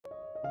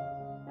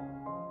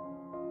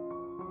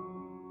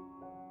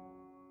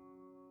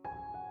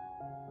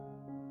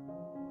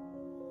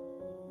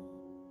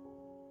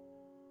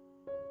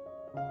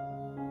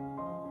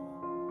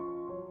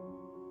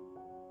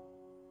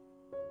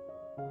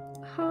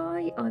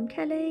Hi, I'm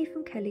Kelly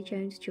from Kelly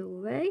Jones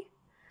Jewellery.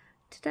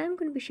 Today I'm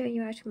going to be showing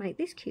you how to make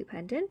this cute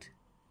pendant.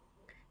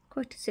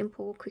 Quite a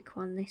simple, quick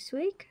one this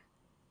week.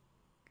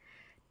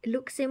 It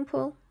looks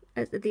simple.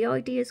 The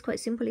idea is quite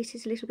simple. It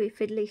is a little bit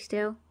fiddly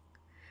still.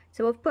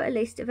 So I've put a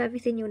list of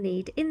everything you'll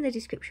need in the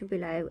description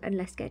below, and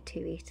let's get to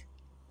it.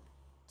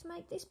 To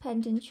make this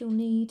pendant you'll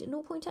need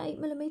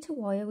 0.8mm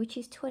wire, which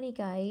is 20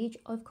 gauge.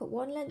 I've cut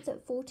one length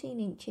at 14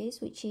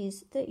 inches, which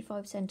is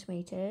 35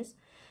 centimetres.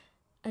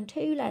 And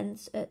two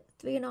lengths at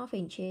 3.5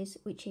 inches,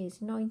 which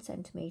is 9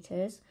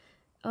 centimetres.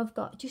 I've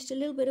got just a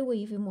little bit of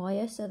weaving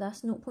wire, so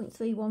that's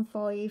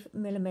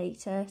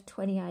 0.315mm,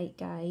 28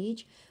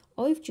 gauge.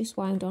 I've just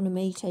wound on 1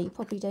 metre. You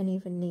probably don't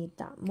even need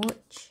that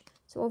much.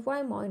 So I've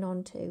wound mine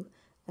onto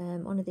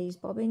one of these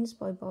bobbins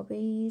by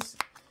Bobeeze.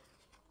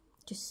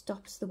 Just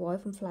stops the wire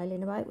from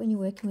flailing about when you're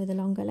working with a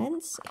longer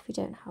lengths. If you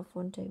don't have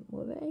one, don't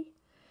worry.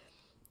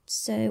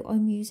 So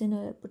I'm using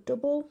a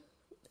double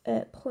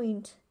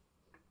point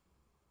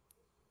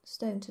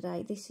stone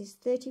today. This is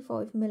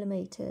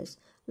 35mm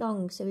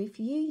long, so if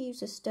you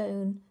use a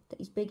stone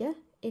that is bigger,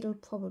 it'll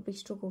probably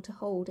struggle to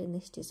hold in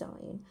this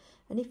design,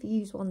 and if you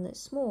use one that's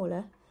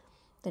smaller,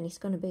 then it's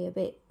going to be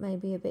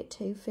maybe a bit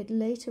too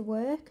fiddly to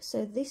work.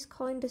 So this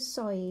kind of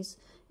size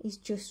is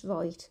just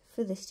right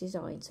for this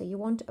design. So you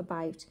want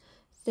about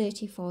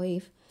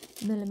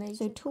 35mm.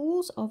 So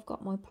tools, I've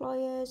got my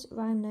pliers,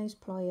 round nose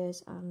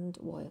pliers and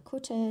wire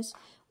cutters.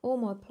 All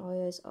my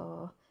pliers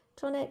are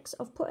Tronex.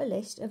 I've put a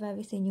list of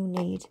everything you'll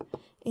need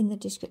in the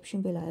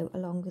description below,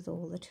 along with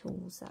all the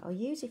tools that I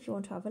use if you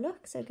want to have a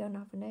look, so go and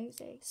have a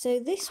nosy. So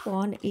this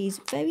one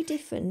is very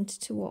different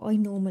to what I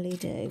normally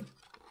do,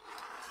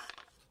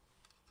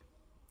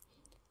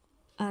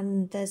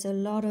 and there's a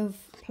lot of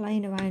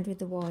playing around with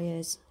the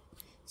wires,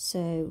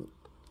 so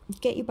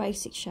get your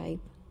basic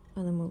shape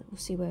and then we'll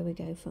see where we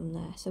go from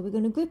there. So we're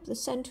going to grip the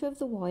centre of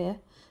the wire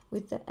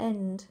with the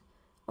end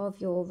of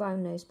your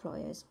round nose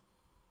pliers.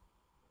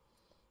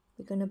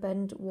 We're going to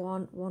bend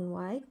one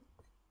way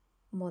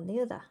and one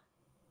the other,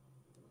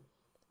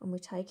 and we're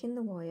taking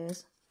the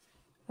wires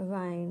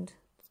around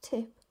the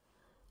tip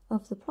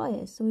of the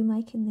pliers, so we're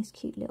making this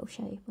cute little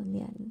shape on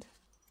the end.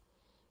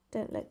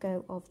 Don't let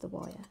go of the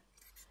wire.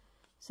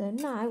 So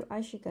now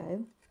as you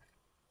go,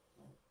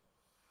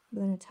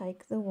 we're going to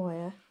take the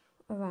wire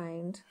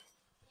around.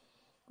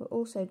 We're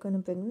also going to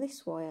bring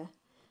this wire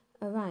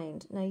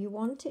around. Now you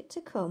want it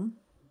to come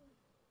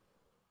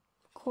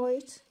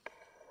quite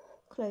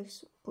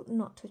close but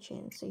not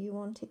touching, so you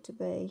want it to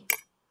be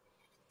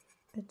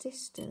a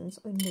distance.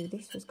 I knew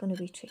this was going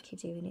to be tricky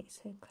doing it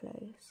so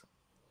close.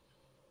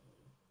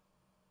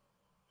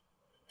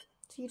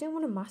 So you don't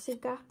want a massive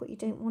gap, but you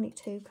don't want it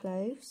too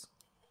close.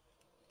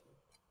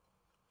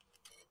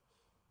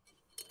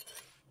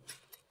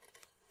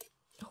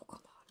 Oh,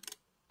 come on.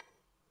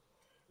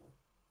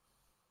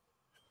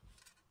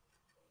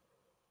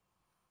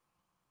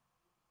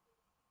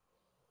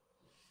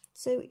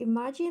 So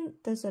imagine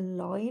there's a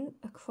line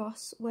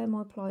across where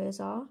my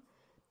pliers are.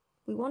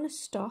 We want to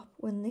stop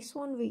when this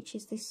one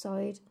reaches this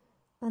side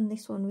and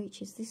this one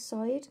reaches this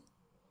side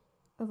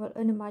of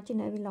an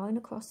imaginary line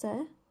across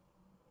there.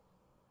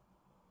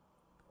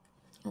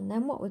 And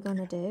then what we're going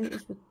to do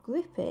is we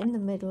grip it in the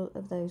middle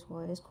of those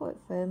wires quite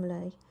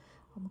firmly.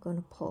 I'm going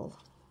to pull.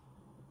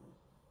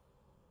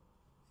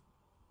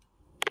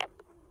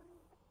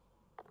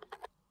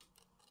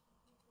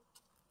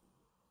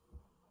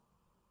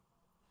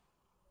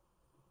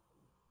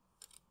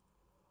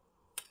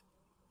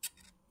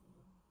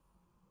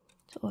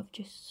 So I've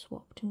just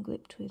swapped and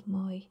gripped with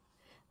my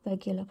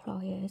regular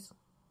pliers.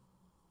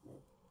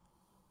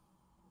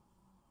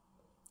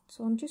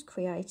 So I'm just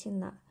creating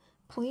that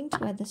point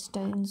where the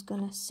stone's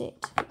gonna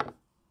sit.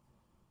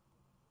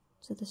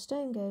 So the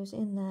stone goes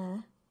in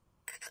there.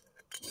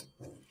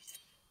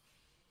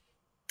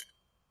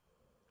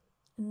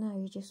 And now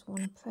you just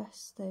want to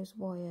press those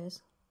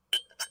wires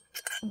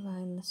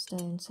around the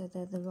stone so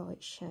they're the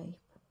right shape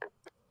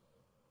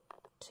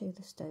to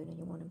the stone, and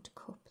you want them to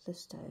cup the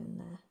stone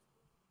there.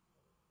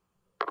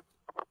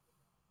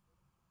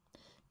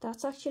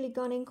 That's actually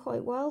gone in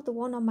quite well. The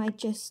one I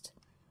made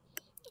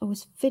I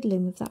was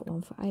fiddling with that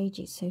one for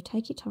ages, so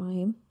take your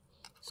time,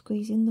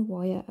 squeezing the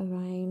wire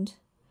around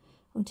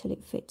until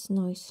it fits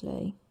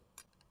nicely.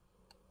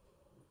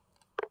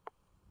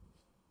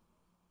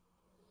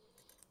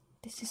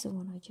 This is the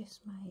one I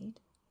just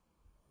made,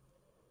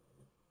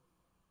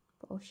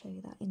 but I'll show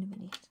you that in a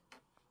minute.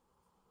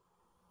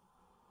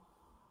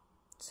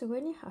 So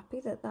when you're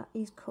happy that that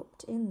is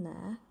cupped in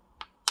there,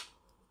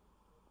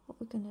 what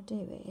we're going to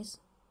do is,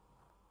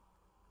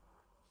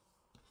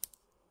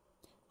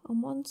 on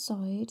one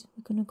side,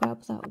 we're going to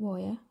grab that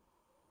wire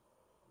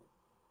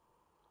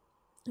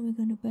and we're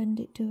going to bend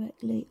it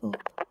directly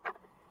up.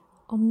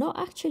 I'm not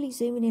actually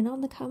zooming in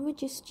on the camera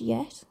just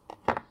yet,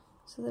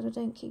 so that I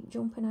don't keep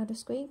jumping out of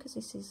screen, because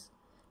this is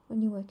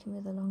when you're working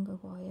with the longer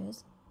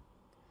wires.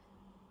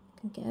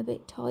 It can get a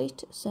bit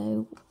tight,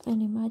 so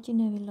an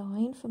imaginary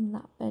line from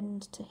that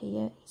bend to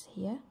here is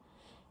here.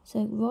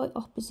 So right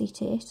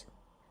opposite it,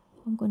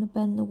 I'm going to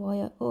bend the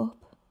wire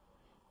up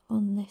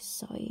on this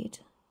side.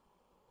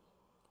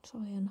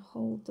 Try and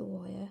hold the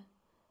wire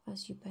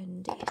as you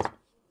bend it.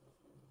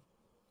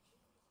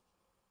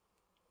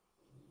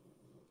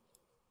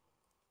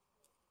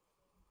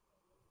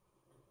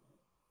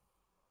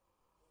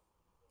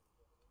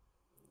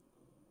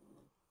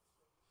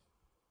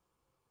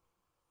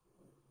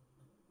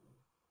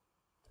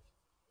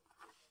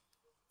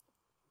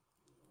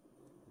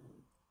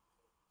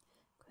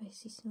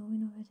 Gracie's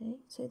snoring already.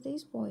 So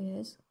these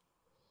wires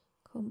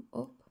come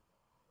up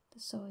the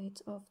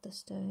sides of the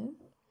stone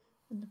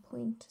and the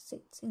point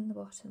sits in the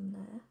bottom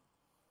there.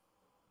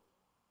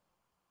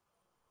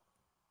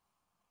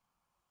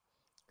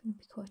 It's going to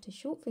be quite a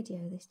short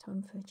video this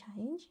time for a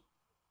change.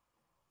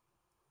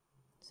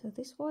 So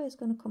this wire is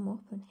going to come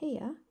up, and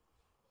here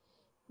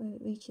where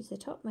it reaches the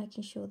top,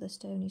 making sure the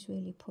stone is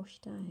really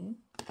pushed down,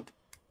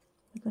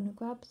 we're going to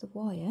grab the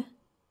wire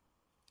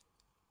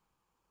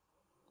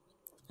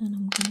and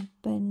I'm going to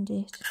bend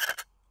it,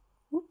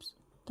 whoops,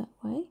 that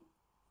way.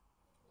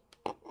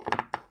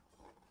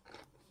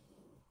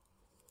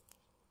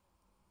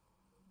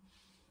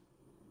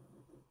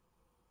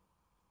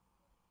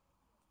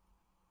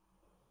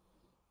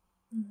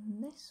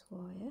 And this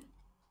wire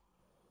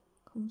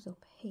comes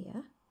up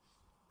here.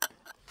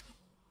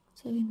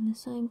 So in the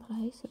same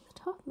place at the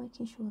top,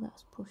 making sure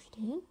that's pushed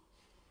in.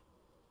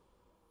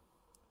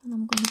 And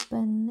I'm going to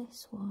bend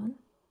this one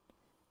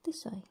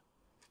this way.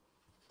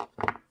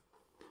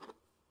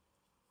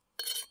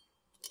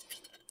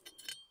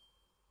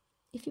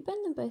 If you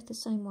bend them both the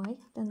same way,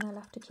 then they'll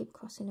have to keep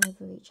crossing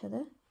over each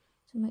other.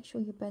 So make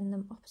sure you bend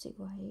them opposite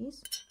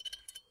ways.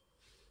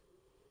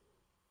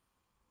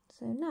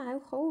 So now,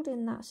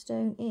 holding that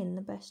stone in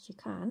the best you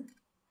can,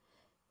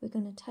 we're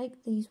going to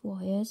take these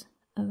wires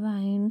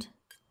around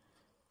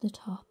the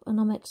top, and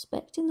I'm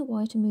expecting the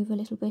wire to move a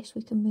little bit.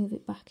 We can move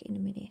it back in a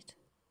minute.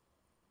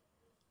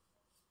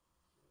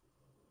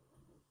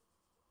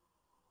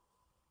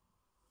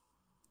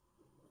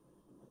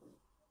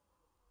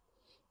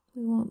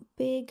 We want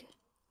big,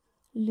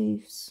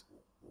 loose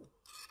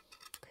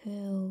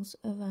curls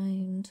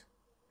around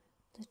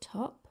the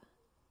top.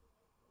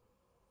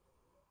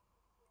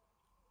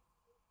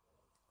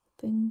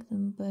 Bring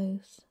them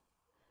both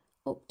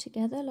up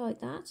together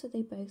like that, so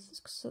they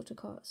both sort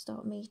of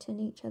start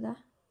meeting each other.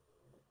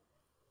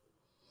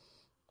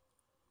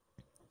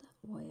 That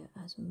wire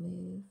has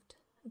moved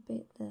a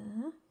bit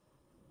there,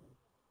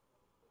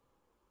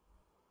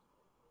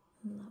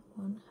 and that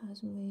one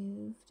has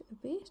moved a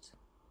bit.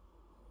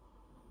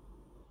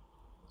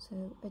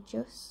 So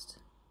adjust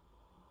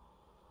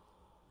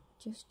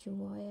your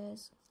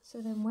wires. So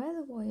then where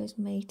the wires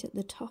meet at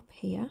the top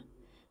here,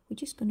 we're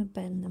just going to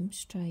bend them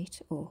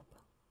straight up.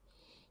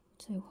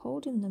 So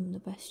holding them the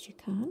best you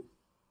can.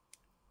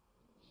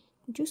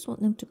 You just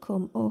want them to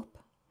come up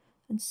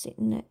and sit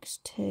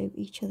next to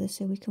each other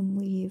so we can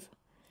weave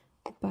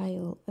a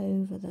bail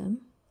over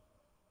them.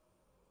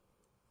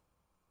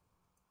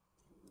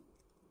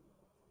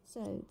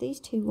 So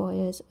these two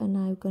wires are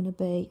now going to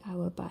be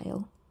our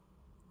bail.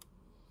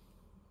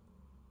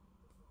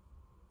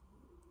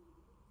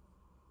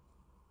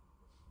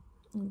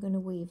 I'm going to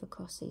weave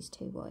across these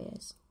two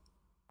wires.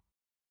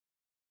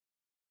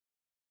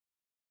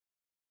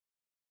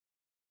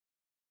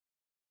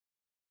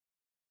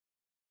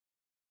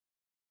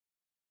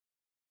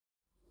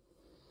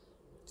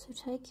 So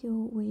take your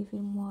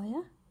weaving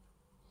wire,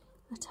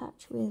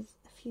 attach with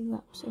a few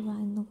wraps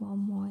around the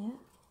one wire,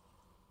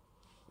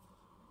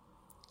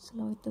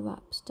 slide the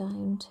wraps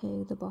down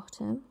to the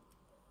bottom,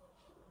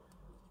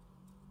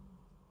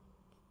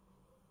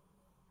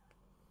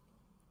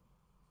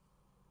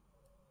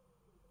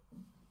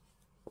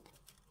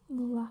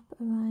 we'll wrap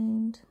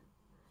around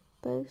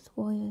both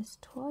wires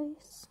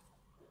twice,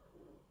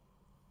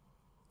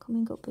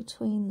 coming up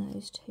between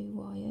those two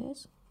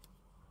wires.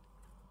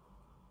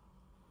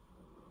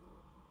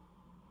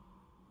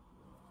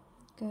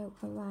 Go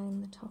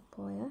around the top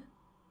wire,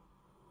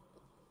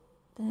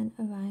 then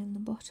around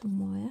the bottom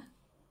wire,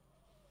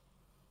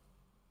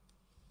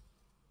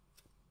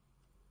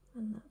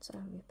 and that's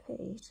our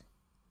repeat.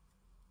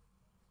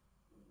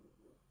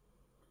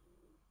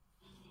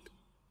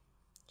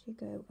 You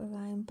go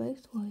around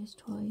both wires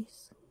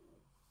twice,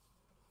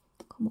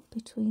 come up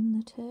between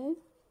the two,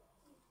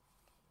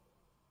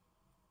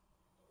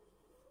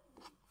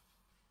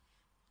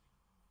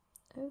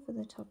 over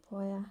the top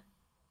wire,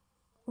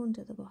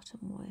 under the bottom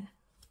wire,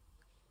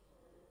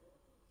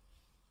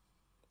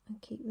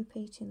 and keep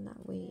repeating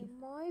that weave.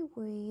 My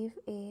weave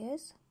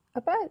is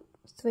about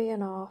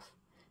 3.5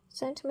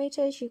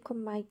 centimeters. You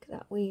can make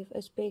that weave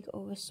as big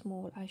or as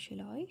small as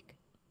you like.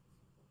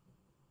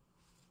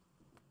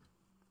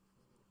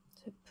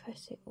 So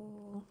press it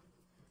all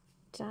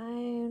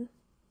down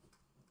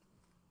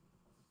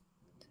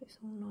so it's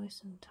all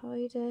nice and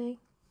tidy.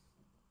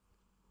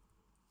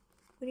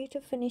 We need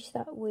to finish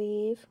that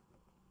weave.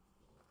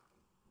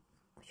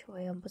 Which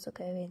way am I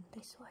going?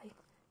 This way.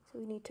 So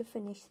we need to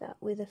finish that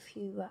with a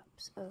few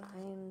wraps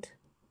around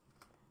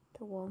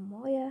the one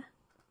wire.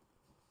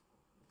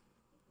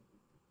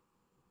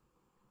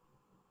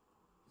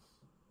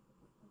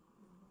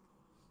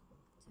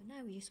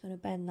 now we're just going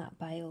to bend that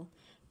bail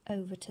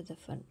over to the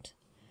front.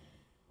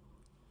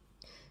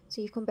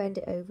 So you can bend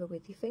it over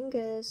with your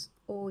fingers,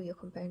 or you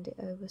can bend it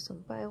over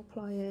some bail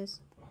pliers.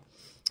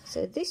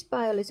 So this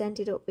bail has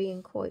ended up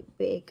being quite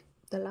big.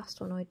 The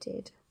last one I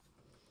did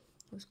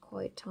was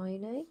quite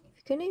tiny. If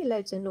you can hear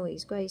loads of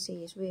noise,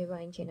 Gracie is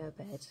rearranging her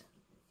bed.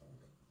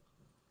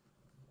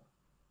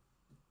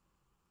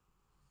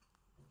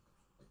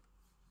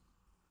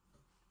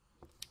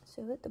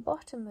 So at the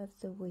bottom of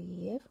the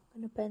weave,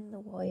 I'm going to bend the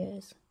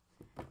wires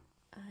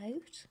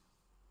out,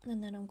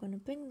 and then I'm going to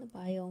bring the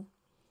bail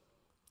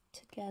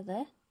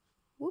together.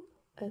 Whoop,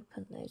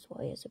 open those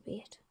wires a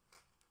bit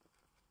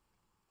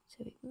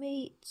so it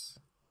meets.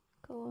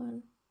 Go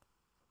on.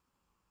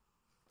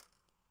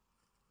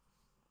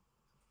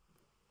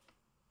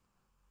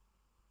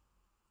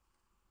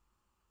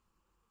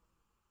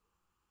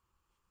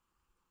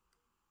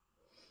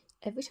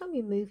 Every time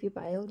you move your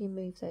bail, you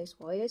move those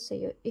wires,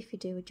 so if you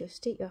do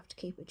adjust it, you have to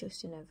keep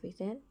adjusting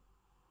everything.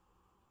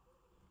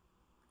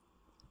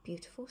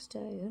 Beautiful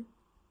stone.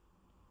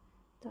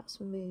 That's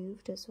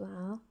moved as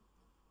well.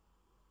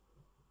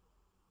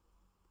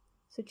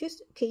 So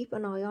just keep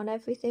an eye on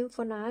everything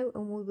for now,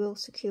 and we will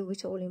secure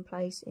it all in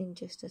place in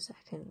just a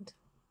second.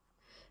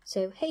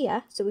 So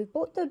here, so we've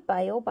put the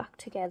bail back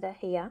together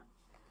here.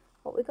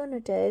 What we're going to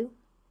do,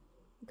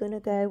 we're going to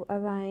go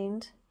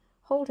around,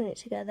 holding it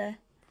together,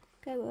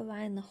 go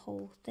around the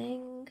whole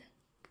thing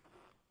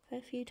for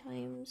a few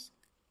times.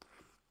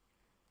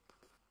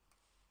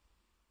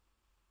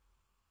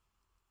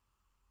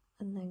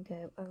 And then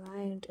go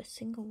around a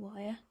single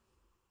wire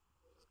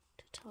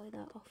to tie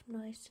that off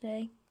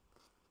nicely.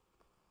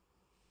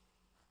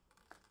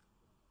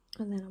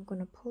 And then I'm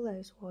going to pull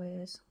those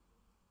wires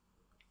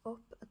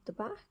up at the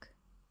back.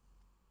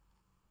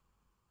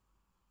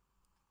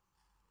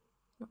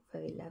 Not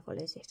very level,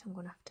 is it? I'm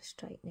going to have to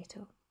straighten it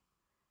up.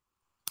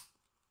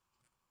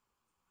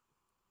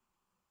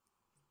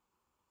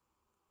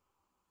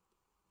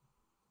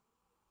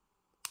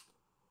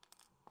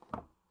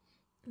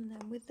 And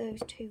then with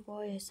those two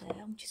wires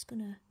there, I'm just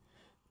going to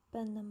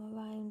bend them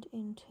around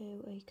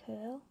into a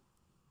curl.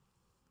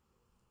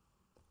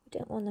 We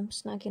don't want them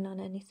snagging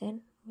on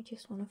anything, we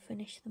just want to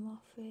finish them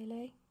off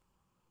really.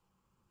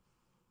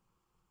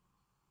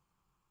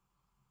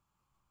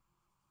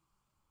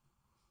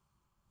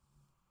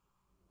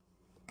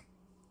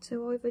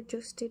 So I've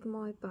adjusted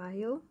my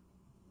bail.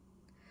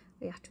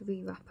 I have to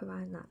re-wrap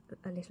around that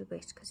a little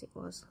bit because it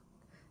was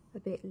a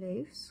bit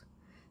loose.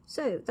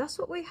 So that's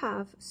what we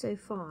have so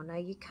far. Now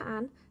you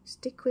can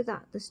stick with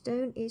that. The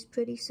stone is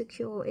pretty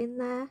secure in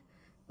there,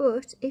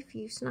 but if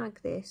you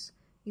snag this,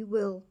 you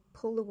will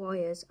pull the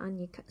wires and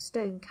your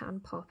stone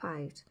can pop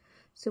out.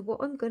 So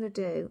what I'm going to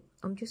do,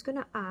 I'm just going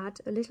to add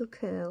a little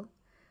curl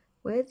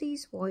where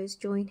these wires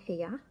join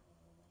here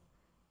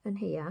and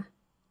here,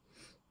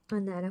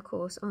 and then of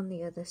course on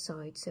the other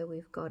side, so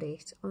we've got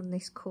it on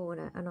this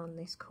corner and on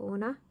this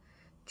corner,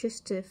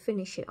 just to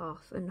finish it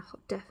off and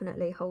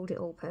definitely hold it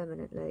all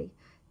permanently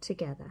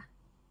together.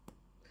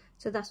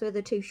 So that's where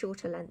the two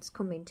shorter lengths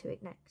come into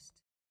it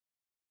next.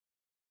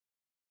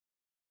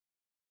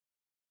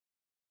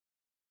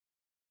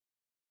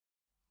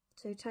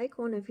 So take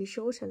one of your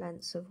shorter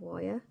lengths of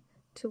wire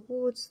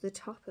towards the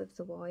top of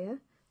the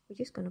wire. We're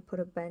just going to put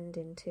a bend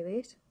into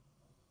it,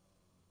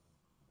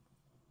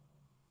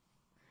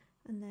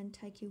 and then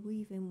take your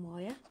weaving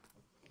wire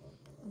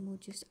and we'll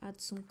just add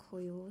some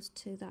coils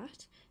to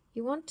that.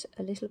 You want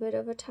a little bit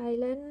of a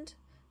tail end,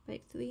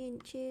 about 3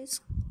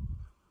 inches,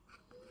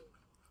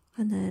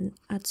 and then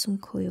add some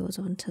coils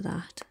onto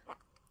that.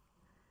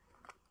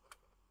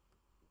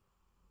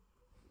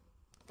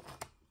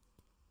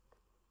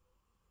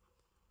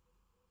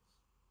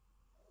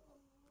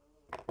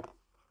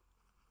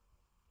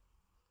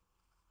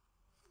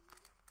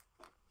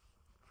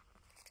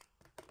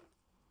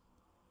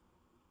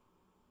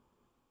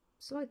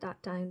 Slide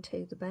that down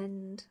to the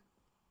bend.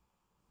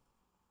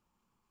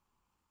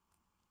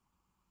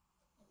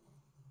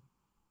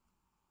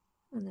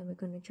 And then we're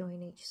going to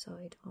join each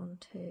side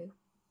onto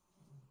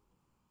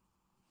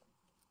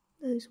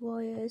those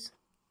wires.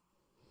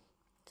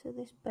 So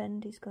this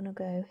bend is going to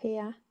go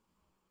here.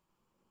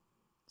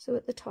 So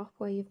at the top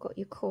where you've got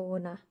your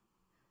corner,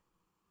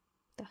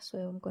 that's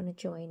where I'm going to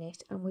join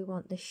it. And we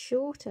want the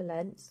shorter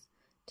length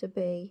to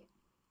be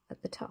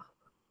at the top.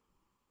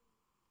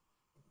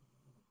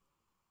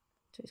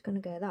 So it's going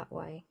to go that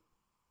way.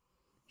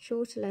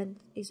 Shorter length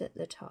is at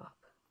the top.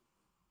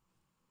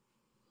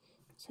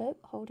 So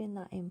holding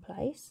that in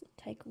place,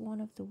 take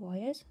one of the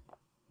wires.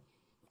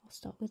 I'll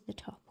start with the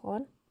top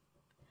one.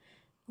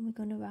 And we're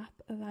going to wrap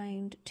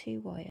around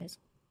 2 wires.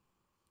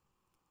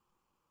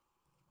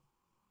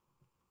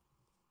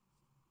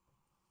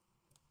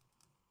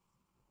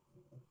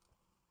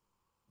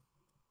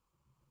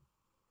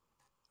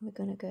 We're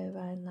going to go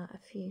around that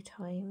a few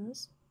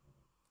times.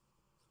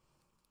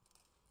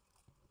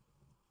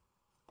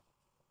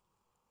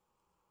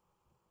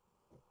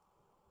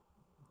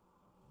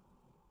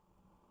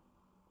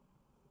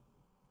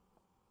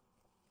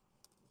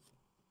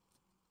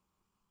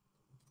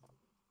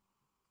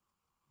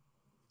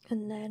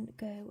 and then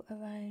go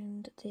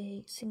around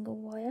the single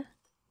wire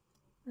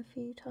a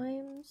few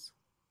times.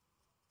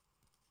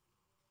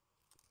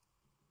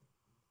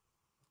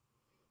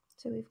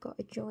 So we've got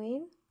a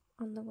join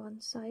on the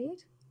one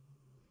side,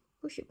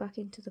 push it back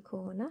into the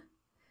corner,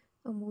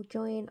 and we'll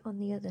join on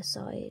the other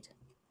side.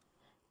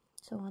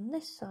 So on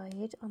this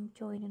side I'm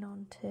joining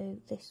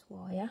onto this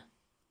wire,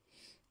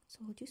 so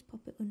I'll just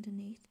pop it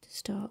underneath to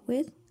start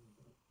with.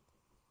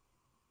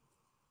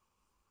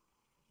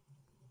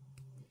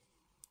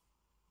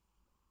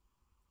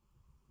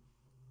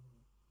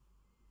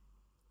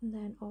 And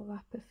then I'll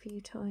wrap a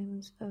few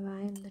times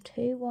around the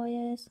two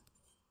wires.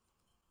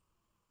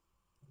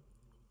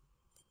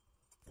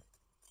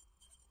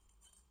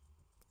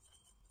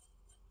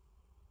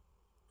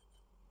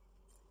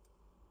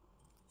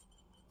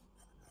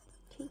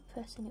 Keep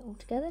pressing it all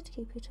together to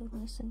keep it all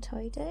nice and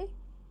tidy.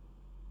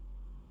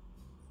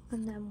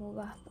 And then we'll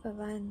wrap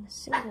around the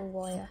single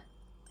wire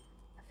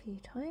a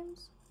few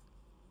times.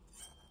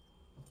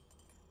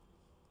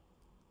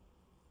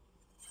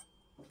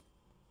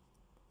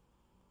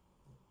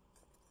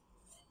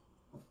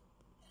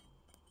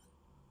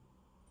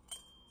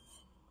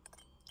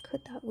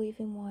 Cut that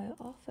weaving wire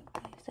off at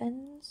both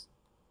ends.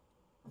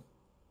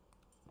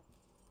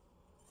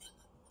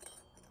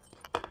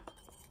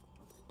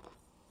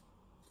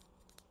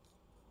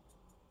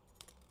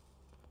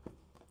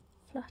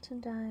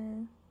 Flatten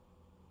down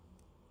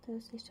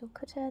those little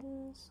cut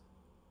ends.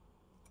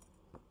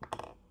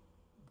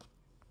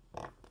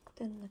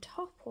 Then the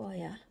top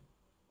wire,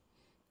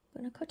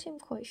 I'm going to cut him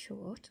quite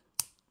short.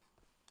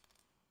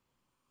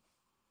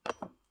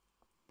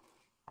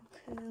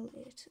 Curl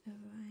it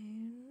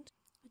around.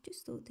 I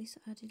just thought this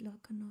added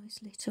like a nice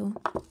little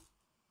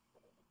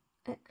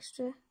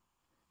extra.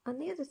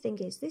 And the other thing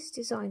is, this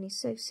design is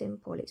so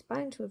simple, it's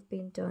bound to have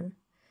been done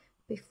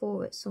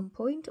before at some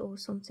point or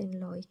something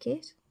like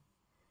it.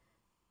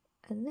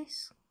 And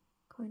this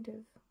kind of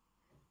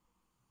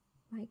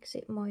makes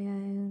it my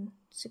own,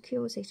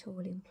 secures it all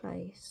in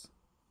place.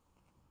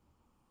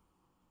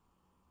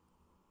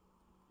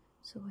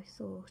 So I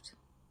thought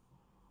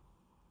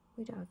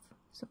we'd have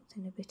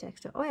something a bit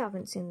extra. I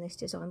haven't seen this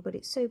design, but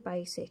it's so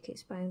basic,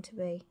 it's bound to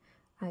be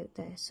out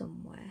there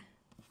somewhere.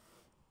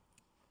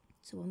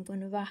 So I'm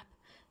going to wrap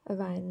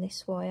around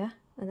this wire,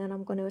 and then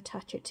I'm going to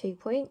attach at 2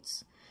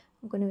 points.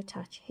 I'm going to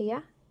attach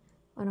here,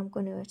 and I'm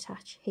going to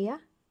attach here.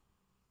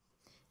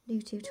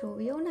 New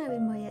tutorial now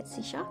in my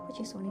Etsy shop. I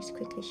just wanted to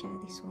quickly share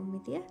this one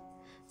with you.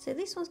 So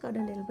this one's got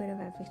a little bit of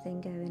everything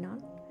going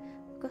on.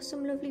 I've got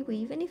some lovely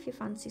weaving if you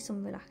fancy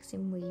some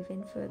relaxing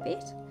weaving for a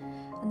bit,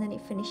 and then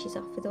it finishes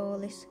off with all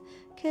this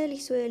curly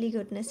swirly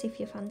goodness if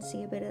you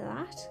fancy a bit of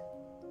that.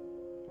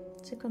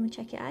 So come and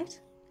check it out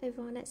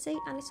over on Etsy,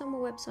 and it's on my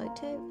website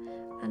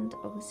too, and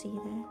I will see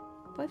you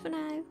there. Bye for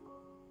now.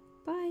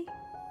 Bye.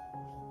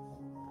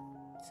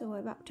 So I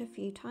wrapped a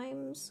few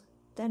times,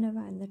 then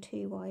around the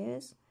 2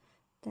 wires.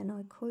 Then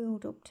I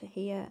coiled up to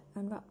here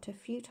and wrapped a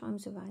few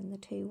times around the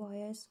 2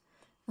 wires,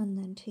 and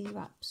then 2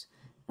 wraps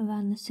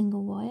around the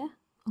single wire.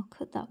 I'll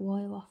cut that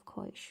wire off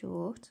quite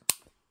short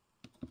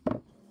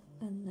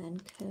and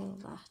then curl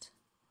that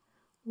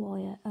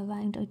wire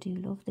around. I do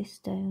love this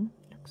stone,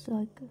 looks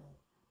like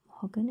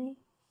mahogany.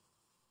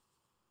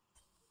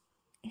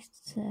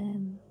 It's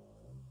oh,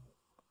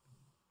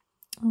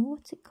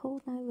 what's it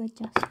called now? Red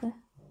jasper.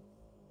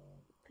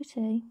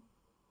 Pretty.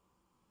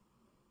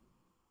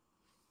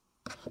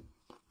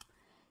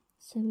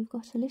 So we've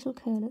got a little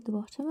curl at the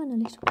bottom and a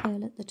little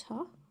curl at the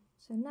top.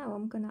 So now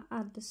I'm going to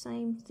add the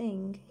same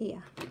thing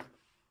here.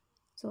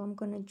 So I'm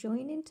going to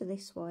join into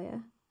this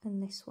wire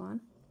and this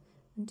one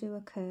and do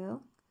a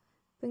curl,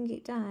 bring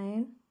it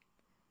down,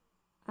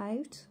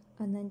 out,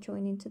 and then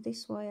join into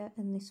this wire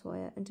and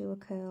do a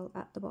curl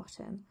at the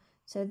bottom.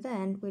 So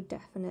then we're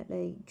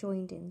definitely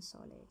joined in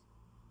solid.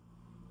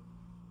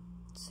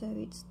 So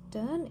it's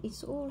done,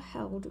 it's all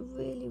held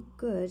really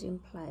good in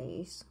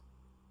place.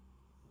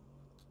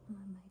 I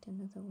made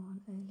another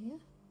one earlier,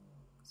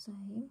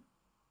 same.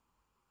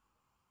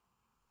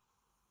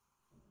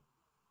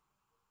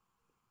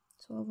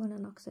 So I'll run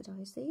and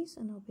oxidise these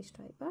and I'll be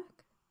straight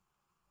back.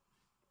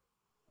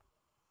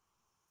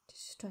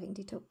 Just straightened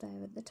it up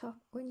there at the top.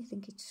 When you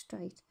think it's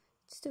straight,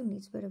 it still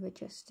needs a bit of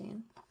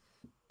adjusting.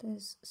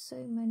 There's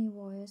so many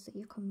wires that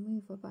you can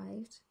move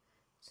about,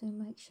 so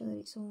make sure that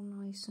it's all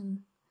nice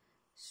and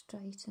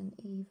straight and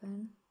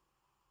even.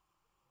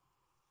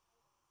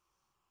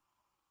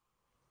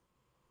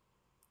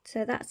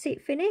 So that's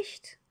it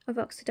finished. I've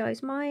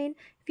oxidised mine.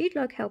 If you'd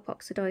like help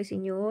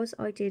oxidising yours,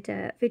 I did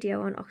a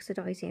video on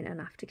oxidising and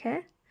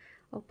aftercare.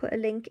 I'll put a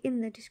link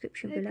in the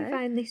description below. I hope you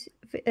found this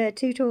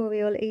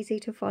tutorial easy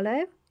to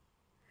follow,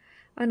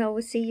 and I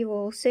will see you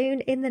all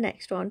soon in the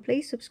next one.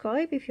 Please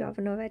subscribe if you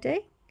haven't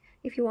already,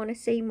 if you want to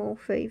see more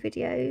free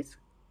videos,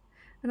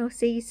 and I'll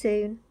see you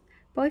soon.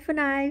 Bye for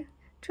now.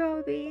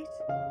 Bobeeze.